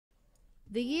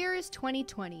The year is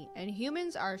 2020, and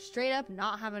humans are straight up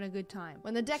not having a good time.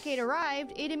 When the decade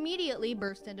arrived, it immediately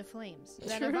burst into flames.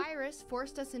 Then a virus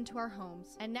forced us into our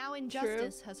homes, and now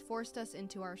injustice has forced us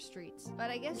into our streets.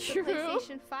 But I guess the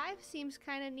PlayStation 5 seems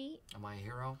kind of neat. Am I a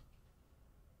hero?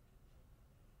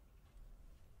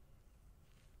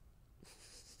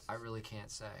 I really can't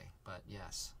say, but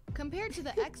yes. Compared to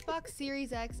the Xbox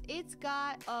Series X, it's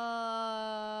got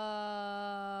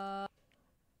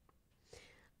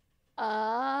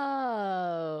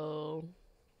Oh.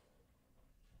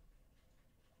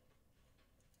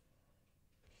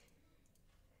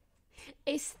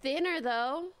 It's thinner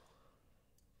though.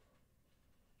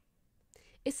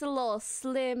 It's a little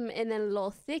slim and then a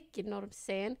little thick, you know what I'm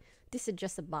saying? This is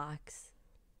just a box.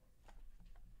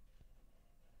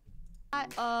 What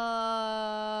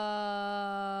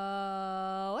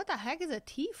the heck is a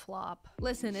T-flop?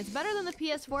 Listen, it's better than the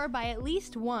PS4 by at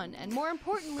least one, and more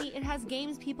importantly, it has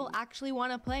games people actually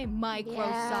want to play. Microsoft.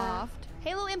 Yeah.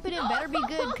 Halo Infinite better be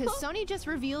good, because Sony just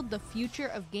revealed the future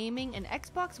of gaming and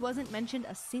Xbox wasn't mentioned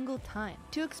a single time.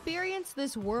 To experience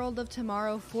this World of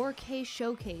Tomorrow 4K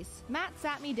showcase, Matt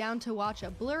sat me down to watch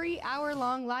a blurry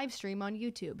hour-long live stream on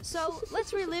YouTube. So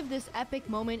let's relive this epic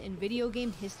moment in video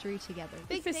game history together.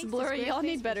 Big if it's blurry, y'all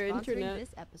need better internet.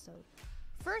 This episode.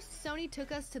 First, Sony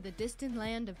took us to the distant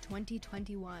land of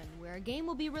 2021, where a game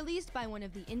will be released by one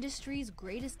of the industry's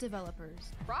greatest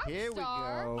developers. Rockstar. Here we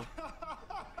go.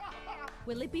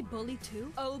 Will it be Bully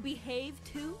 2? Oh, Behave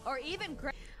 2? Or even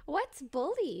What's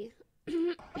Bully?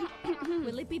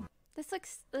 Will it be... This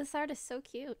art is so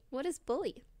cute. What is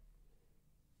Bully?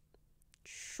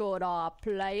 Should I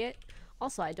play it?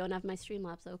 Also, I don't have my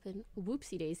Streamlabs open.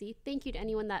 Whoopsie daisy. Thank you to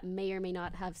anyone that may or may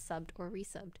not have subbed or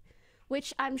resubbed.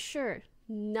 Which I'm sure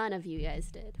none of you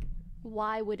guys did.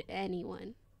 Why would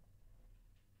anyone?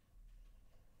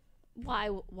 Why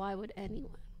would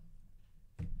anyone?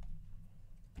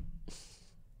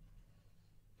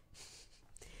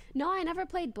 No, I never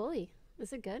played Bully.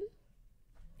 Is it good?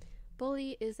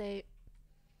 Bully is a...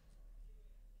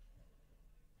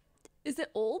 Is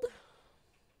it old?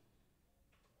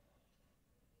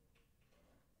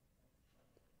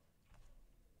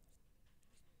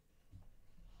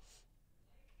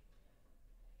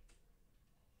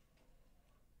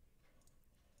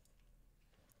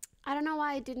 I don't know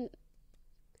why I didn't...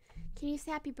 Can you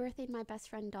say happy birthday to my best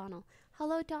friend, Donald?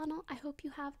 Hello, Donald. I hope you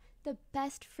have the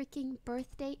best freaking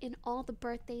birthday in all the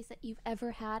birthdays that you've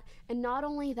ever had. And not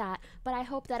only that, but I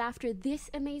hope that after this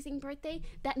amazing birthday,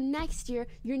 that next year,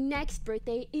 your next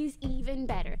birthday is even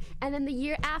better. And then the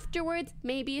year afterwards,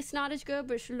 maybe it's not as good,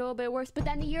 but it's a little bit worse. But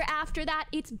then the year after that,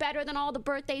 it's better than all the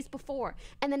birthdays before.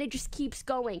 And then it just keeps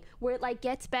going, where it like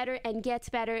gets better, and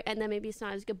then maybe it's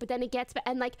not as good, but then it gets better.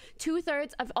 And like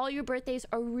 2/3 of all your birthdays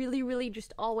are really, really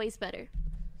just always better.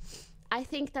 I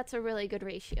think that's a really good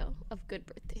ratio of good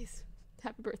birthdays.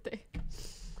 Happy birthday.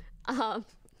 Now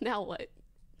what?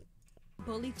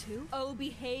 Bully 2? Oh,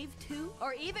 Behave 2?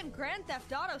 Or even Grand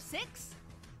Theft Auto 6?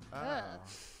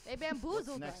 They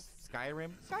bamboozled us.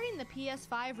 Skyrim? Starting the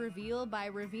PS5 reveal by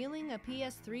revealing a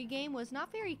PS3 game was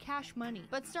not very cash money.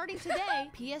 But starting today,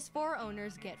 PS4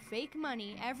 owners get fake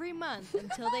money every month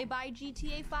until they buy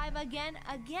GTA 5 again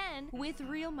with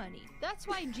real money. That's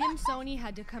why Jim Sony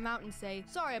had to come out and say,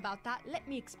 sorry about that, let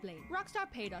me explain. Rockstar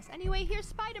paid us. Anyway, here's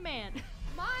Spider-Man.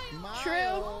 Miles! True.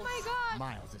 Oh my god!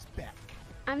 Miles is back.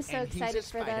 I'm so excited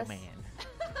for this.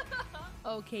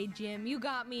 Okay, Jim, you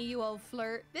got me, you old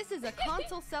flirt. This is a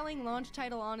console-selling launch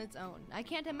title on its own. I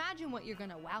can't imagine what you're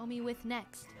gonna wow me with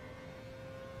next.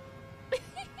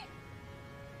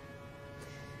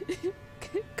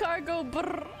 Cargo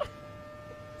brrr.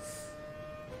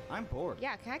 I'm bored.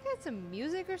 Yeah, can I get some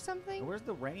music or something? Where's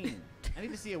the rain? I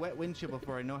need to see a wet windshield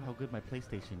before I know how good my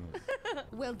PlayStation is.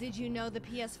 Well, did you know the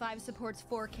PS5 supports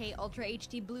 4K Ultra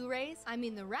HD Blu-rays? I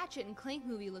mean, the Ratchet and Clank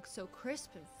movie looks so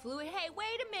crisp and fluid. Hey,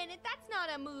 wait a minute, that's not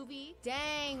a movie.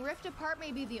 Dang, Rift Apart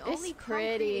may be the only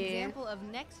concrete example of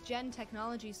next-gen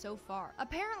technology so far.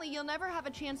 Apparently, you'll never have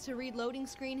a chance to read loading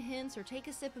screen hints or take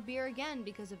a sip of beer again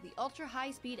because of the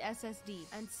ultra-high-speed SSD.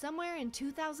 And somewhere in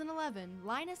 2011,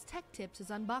 Linus Tech Tips is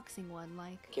unboxing one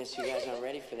like... Guess you guys aren't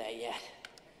ready for that yet.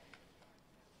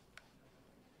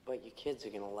 But your kids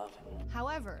are gonna love it.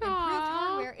 However, improved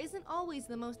hardware isn't always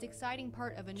the most exciting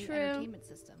part of a new entertainment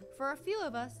system. For a few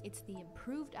of us, it's the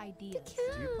improved ideas.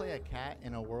 Do you play a cat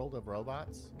in a world of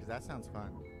robots? Because that sounds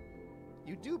fun.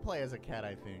 You do play as a cat,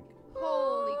 I think.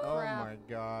 Holy crap. Oh my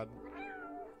god.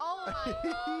 Oh my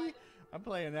god. I'm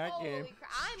playing that game.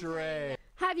 Crap. Stray.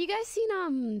 Have you guys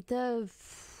seen the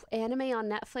anime on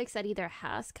Netflix that either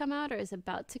has come out or is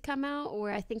about to come out,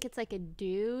 where I think it's like a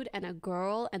dude and a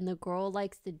girl, and the girl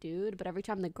likes the dude, but every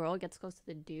time the girl gets close to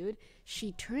the dude,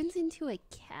 she turns into a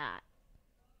cat.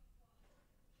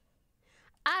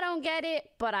 I don't get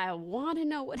it, but I want to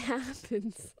know what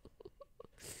happens.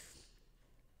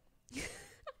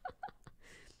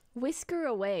 Whisker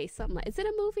Away, something like. Is it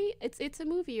a movie? It's a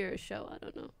movie or a show. I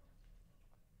don't know.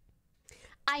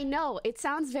 I know it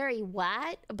sounds very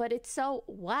wat, but it's so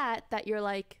wat that you're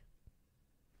like,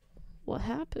 what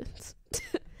happens?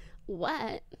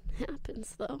 What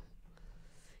happens though?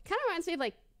 Kind of reminds me of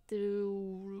like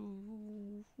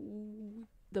the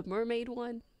mermaid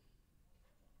one,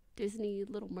 Disney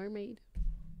Little Mermaid.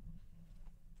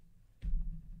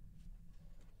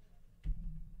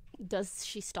 Does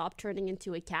she stop turning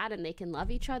into a cat and they can love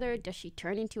each other? Does she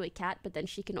turn into a cat but then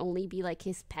she can only be like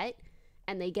his pet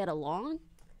and they get along?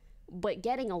 But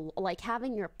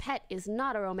having your pet is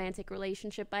not a romantic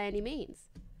relationship by any means.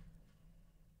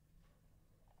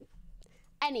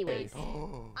 Anyways,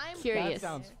 I'm curious. That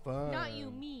sounds fun. Not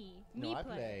you, me. No, Me I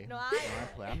play. No, No, I I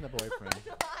play. I'm the boyfriend.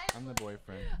 No, I'm the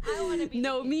boyfriend. I want to be.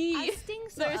 No, me. As Sting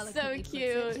so They're so eloquently puts it,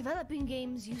 cute. developing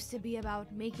games used to be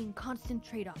about making constant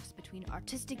trade-offs between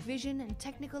artistic vision and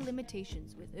technical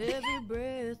limitations with every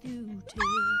breath you take.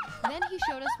 Then he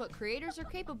showed us what creators are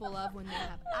capable of when they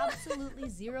have absolutely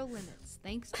zero limits,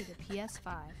 thanks to the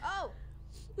PS5. Oh,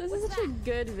 This What's is such a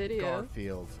good video.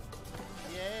 Garfield.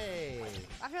 Yay!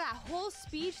 after that whole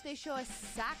speech, they show a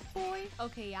sack boy.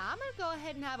 Okay, yeah, I'm gonna go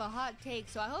ahead and have a hot take,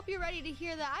 so I hope you're ready to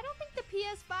hear that. I don't think the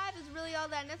PS5 is really all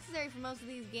that necessary for most of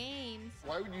these games.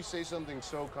 Why would you say something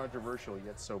so controversial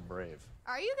yet so brave?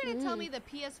 Are you gonna tell me the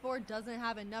PS4 doesn't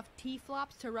have enough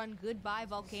T-flops to run Goodbye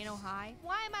Volcano High?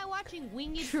 Why am I watching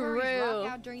winged furries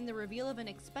rock out during the reveal of an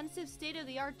expensive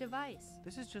state-of-the-art device?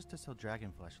 This is just to sell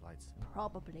dragon fleshlights.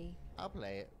 Probably. I'll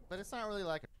play it, but it's not really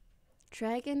like.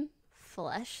 Dragon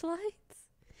fleshlights?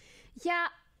 Yeah,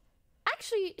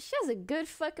 actually, she has a good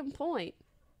fucking point.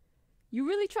 You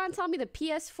really trying to tell me the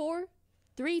PS4,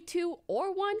 3, 2,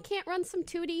 or 1 can't run some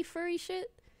 2D furry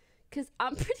shit? Because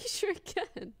I'm pretty sure it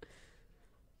can.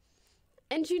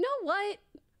 And you know what?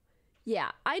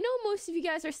 Yeah, I know most of you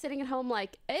guys are sitting at home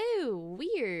like, oh,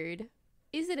 weird.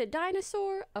 Is it a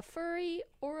dinosaur, a furry,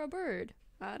 or a bird?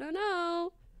 I don't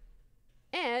know.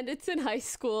 And it's in high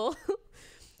school.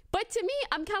 But to me,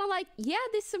 I'm kind of like, yeah,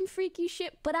 there's some freaky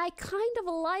shit, but I kind of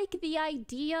like the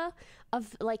idea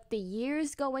of like the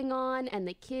years going on and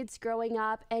the kids growing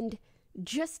up and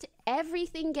just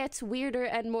everything gets weirder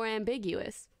and more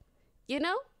ambiguous. You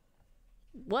know?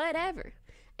 Whatever.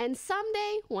 And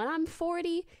someday when I'm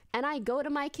 40 and I go to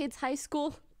my kids' high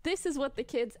school, this is what the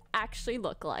kids actually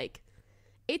look like.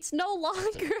 It's no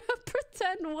longer a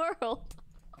pretend world.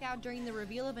 Out during the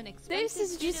reveal of an expensive This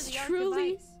is just state-of-the-art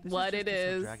truly device. what it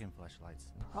is. Dragon fleshlights.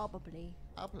 Probably.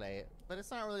 I'll play it, but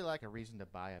it's not really like a reason to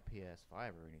buy a PS5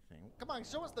 or anything. Come on,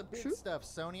 show us the big True. stuff,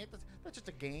 Sony. That's just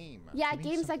a game. Yeah, I need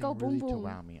games that go something boom really boom. To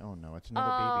wow me. Oh no, it's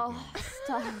another baby game.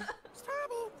 Stop.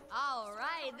 All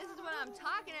right, this is what I'm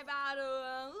talking about.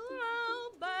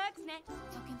 Bug snacks.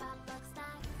 Talking about bug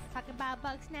snacks. Talking about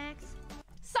bug snacks.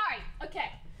 Sorry.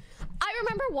 Okay. I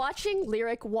remember watching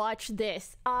Lyric watch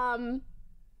this.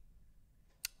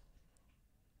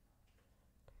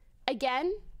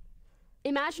 Again,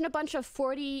 imagine a bunch of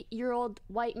 40-year-old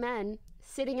white men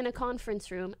sitting in a conference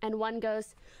room and one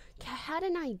goes, I had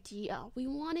an idea. We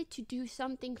wanted to do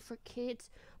something for kids,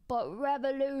 but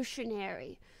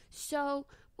revolutionary. So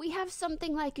we have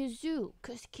something like a zoo,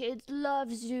 because kids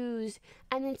love zoos,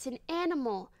 and it's an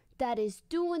animal that is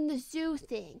doing the zoo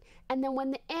thing. And then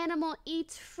when the animal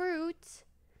eats fruit,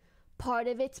 part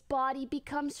of its body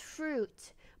becomes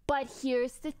fruit. But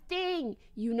here's the thing.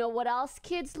 You know what else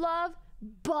kids love?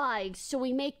 Bugs. So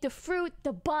we make the fruit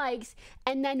the bugs,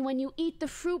 and then when you eat the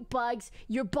fruit bugs,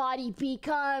 your body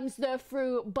becomes the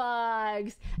fruit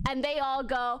bugs. And they all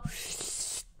go,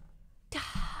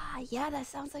 yeah, that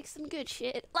sounds like some good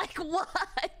shit. Like what?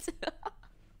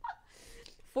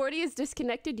 40 is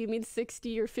disconnected? You mean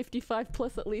 60 or 55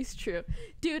 plus at least? True.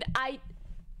 Dude,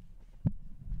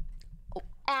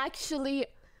 actually,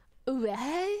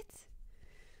 what?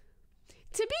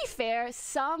 To be fair,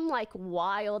 some like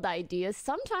wild ideas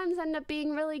sometimes end up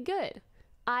being really good.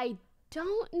 I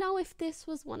don't know if this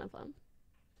was one of them.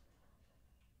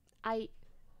 I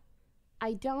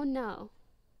don't know.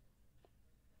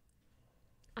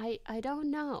 I don't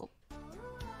know.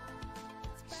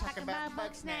 Talk about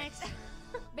bug snacks.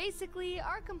 Basically,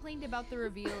 our complaint about the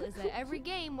reveal is that every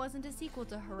game wasn't a sequel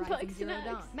to Horizon Zero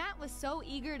Dawn. Matt was so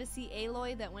eager to see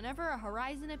Aloy that whenever a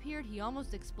Horizon appeared, he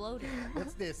almost exploded.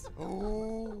 What's this?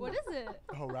 Oh. What is it?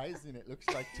 Horizon, it looks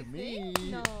like to me.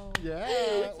 No. Yeah.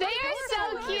 They are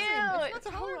so cute. It's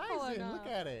a colorful Horizon. enough. Look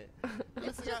at it.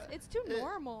 It's too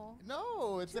normal.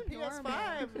 No, it's a Too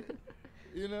PS5.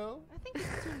 You know? I think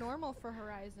it's too normal for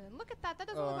Horizon. Look at that. That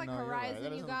doesn't Oh, look like no, you're right. Horizon,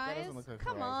 That you doesn't- that guys. doesn't look like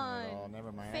Come Horizon at all. on.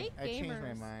 Never mind. Fake I changed my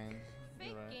gamers. mind. Fake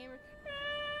You're right. gamer.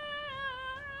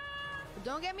 But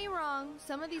don't get me wrong,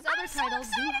 some of these other titles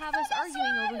do have us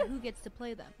arguing over who gets to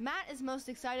play them. Matt is most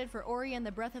excited for Ori and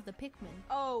the Breath of the Pikmin.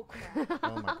 Oh, crap.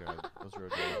 Oh my god, those are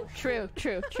adorable. True.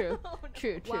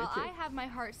 True. While I have my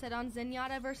heart set on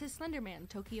Zenyatta versus Slenderman,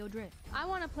 Tokyo Drift. I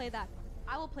want to play that.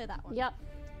 I will play that one. Yep.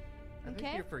 I think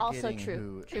Okay. you're forgetting Also true.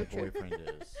 who True, the true. boyfriend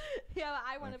is. Yeah,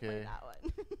 I want to play Okay. that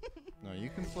one. No, you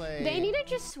can play. They need to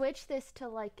just switch this to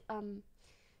like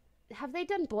have they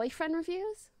done boyfriend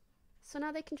reviews? So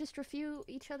now they can just review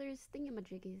each other's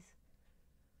thingamajiggies.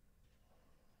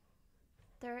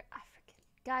 I forget.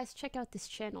 Guys, check out this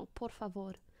channel, por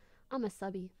favor. I'm a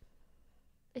subby.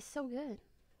 It's so good.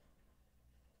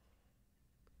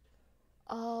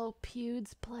 Oh,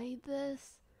 Pewds played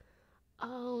this.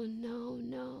 Oh no.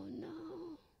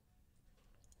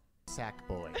 Sack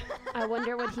boy. I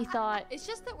wonder what he thought. It's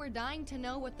just that we're dying to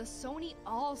know what the Sony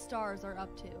All-Stars are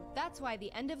up to. That's why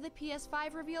the end of the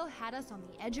PS5 reveal had us on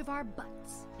the edge of our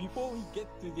butts. Before we get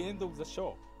to the end of the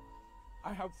show,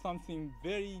 I have something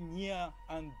very near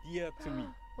and dear to me.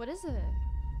 What is it?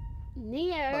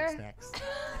 Near. Snacks.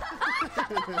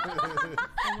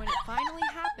 And when it finally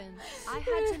happened, I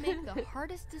had to make the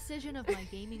hardest decision of my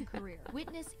gaming career.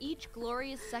 Witness each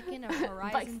glorious second of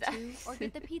Horizon 2 or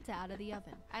get the pizza out of the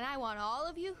oven. And I want all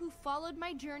of you who followed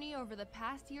my journey over the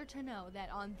past year to know that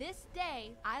on this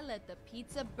day, I let the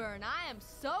pizza burn. I am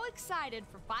so excited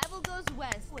for Fievel Goes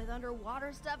West with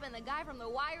underwater stuff and the guy from The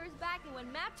Wire is back. And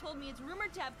when Matt told me it's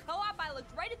rumored to have co-op, I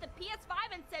looked right at the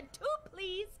PS5 and said, 2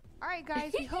 please. Alright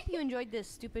guys, we hope you enjoyed this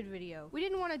stupid video. We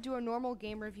didn't want to do a normal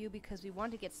game review because we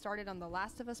wanted to get started on The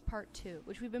Last of Us Part 2,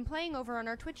 which we've been playing over on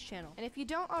our Twitch channel. And if you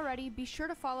don't already, be sure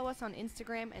to follow us on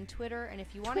Instagram and Twitter, and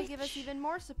if you want to give us even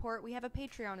more support, we have a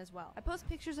Patreon as well. I post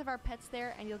pictures of our pets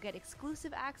there, and you'll get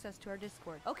exclusive access to our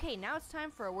Discord. Okay, now it's time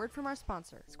for a word from our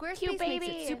sponsor. Squarespace makes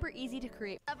it super easy to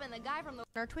create stuff and the guy from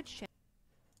our Twitch channel.